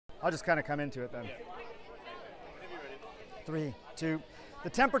I'll just kind of come into it then. 3, 2. The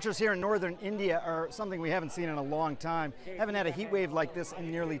temperatures here in northern India are something we haven't seen in a long time. Haven't had a heat wave like this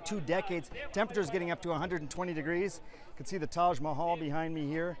in nearly 2 decades. Temperatures getting up to 120 degrees. You can see the Taj Mahal behind me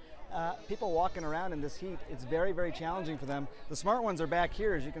here. People walking around in this heat, it's very, very challenging for them. The smart ones are back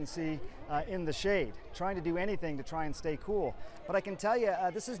here, as you can see, in the shade, trying to do anything to try and stay cool. But I can tell you,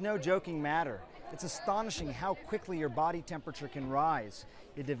 this is no joking matter. It's astonishing how quickly your body temperature can rise.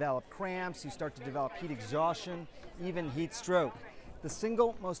 You develop cramps, you start to develop heat exhaustion, even heat stroke. The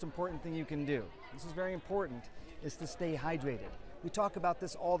single most important thing you can do, this is very important, is to stay hydrated. We talk about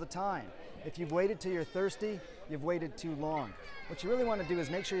this all the time. If you've waited till you're thirsty, you've waited too long. What you really want to do is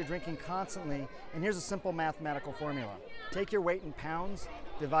make sure you're drinking constantly, and here's a simple mathematical formula. Take your weight in pounds,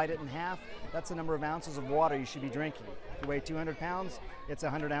 divide it in half, that's the number of ounces of water you should be drinking. If you weigh 200 pounds, it's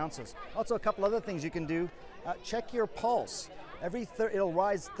 100 ounces. Also, a couple other things you can do, check your pulse. It'll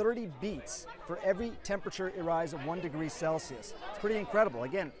rise 30 beats for every temperature it rises of 1 degree Celsius. It's pretty incredible.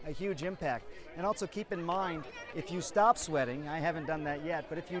 Again, a huge impact. And also keep in mind, if you stop sweating, I haven't done that yet,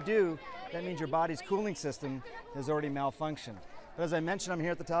 but if you do, that means your body's cooling system has already malfunctioned. But as I mentioned, I'm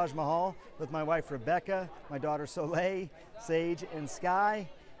here at the Taj Mahal with my wife Rebecca, my daughter Soleil, Sage, and Sky.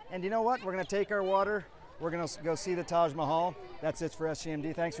 And you know what? We're going to take our water. We're going to go see the Taj Mahal. That's it for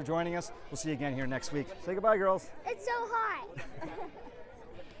SGMD. Thanks for joining us. We'll see you again here next week. Say goodbye, girls. It's so hot.